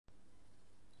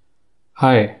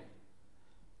Hi.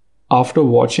 After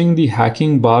watching the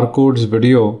hacking barcodes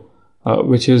video,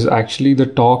 which is actually the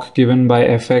talk given by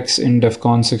FX in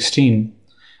DEFCON 16,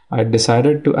 I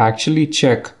decided to actually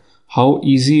check how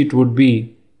easy it would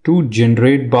be to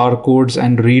generate barcodes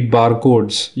and read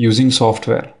barcodes using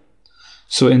software.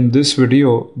 So in this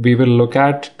video, we will look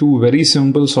at two very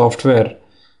simple software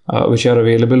which are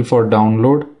available for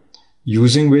download,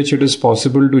 using which it is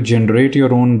possible to generate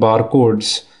your own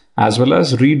barcodes as well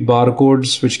as read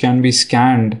barcodes which can be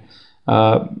scanned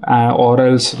or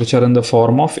else which are in the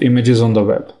form of images on the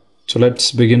web. So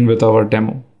let's begin with our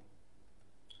demo.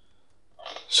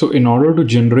 So in order to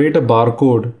generate a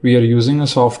barcode, we are using a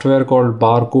software called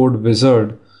Barcode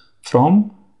Wizard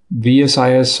from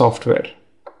VSIS software.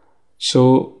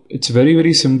 So it's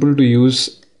very simple to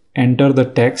use. Enter the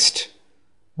text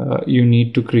you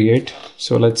need to create.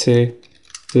 So let's say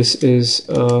this is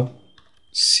a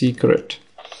secret.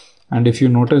 And if you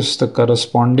notice, the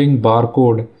corresponding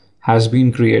barcode has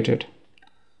been created.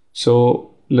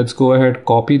 So let's go ahead,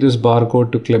 copy this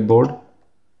barcode to clipboard.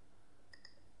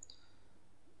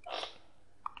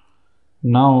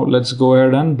 Now let's go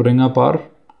ahead and bring up our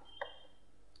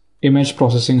image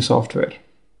processing software.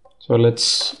 So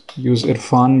let's use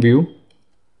Irfan view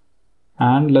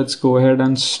and let's go ahead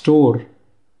and store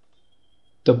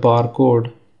the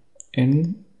barcode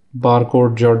in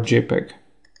barcode.jpg.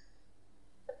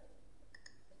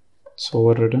 It's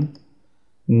overridden.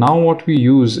 Now what we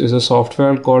use is a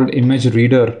software called Image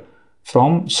Reader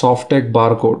from Softtech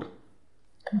Barcode.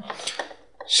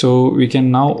 So we can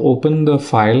now open the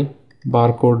file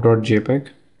barcode.jpg.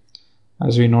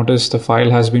 As we notice, the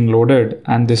file has been loaded,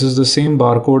 and this is the same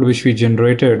barcode which we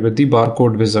generated with the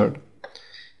barcode wizard.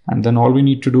 And then all we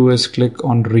need to do is click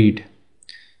on read.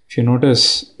 If you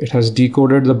notice, it has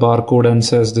decoded the barcode and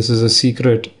says this is a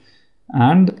secret,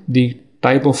 and the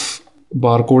type of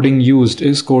barcoding used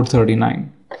is code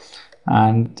 39,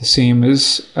 and the same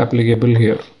is applicable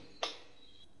here.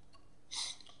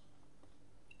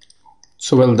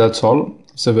 So well, that's all.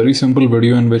 It's a very simple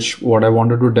video in which what I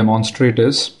wanted to demonstrate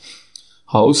is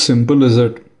how simple is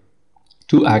it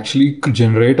to actually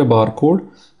generate a barcode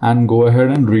and go ahead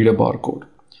and read a barcode.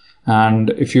 And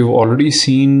if you've already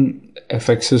seen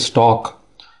FX's talk,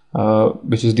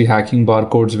 which is the hacking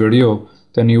barcodes video,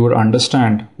 then you would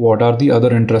understand what are the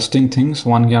other interesting things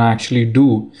one can actually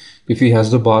do if he has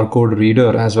the barcode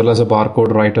reader as well as a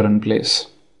barcode writer in place.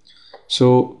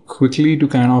 So quickly, to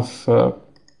kind of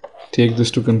take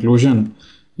this to conclusion,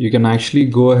 you can actually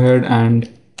go ahead and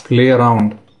play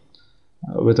around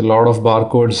with a lot of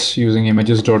barcodes using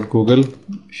images.google.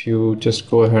 If you just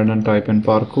go ahead and type in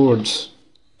barcodes,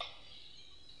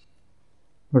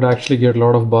 would actually get a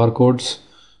lot of barcodes.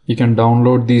 You can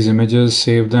download these images,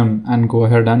 save them, and go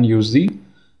ahead and use the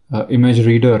image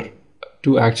reader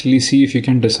to actually see if you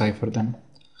can decipher them.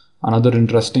 Another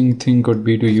interesting thing could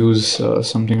be to use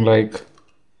something like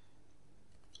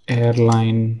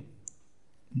airline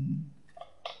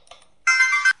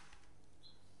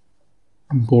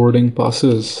boarding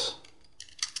passes.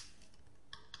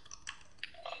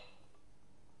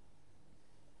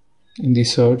 In the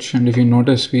search, and if you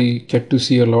notice, we get to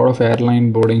see a lot of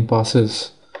airline boarding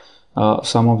passes.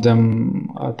 Some of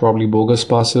them are probably bogus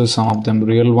passes, some of them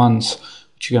real ones,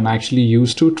 which you can actually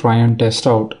use to try and test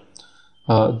out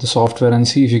the software and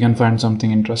see if you can find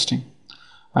something interesting.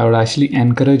 I would actually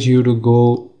encourage you to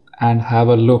go and have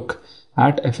a look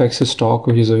at FX's talk,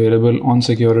 which is available on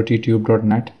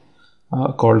securitytube.net,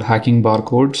 called Hacking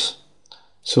Barcodes.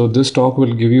 So this talk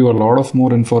will give you a lot of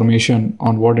more information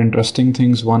on what interesting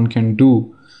things one can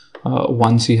do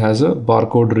once he has a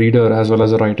barcode reader as well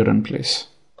as a writer in place.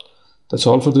 That's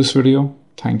all for this video.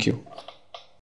 Thank you.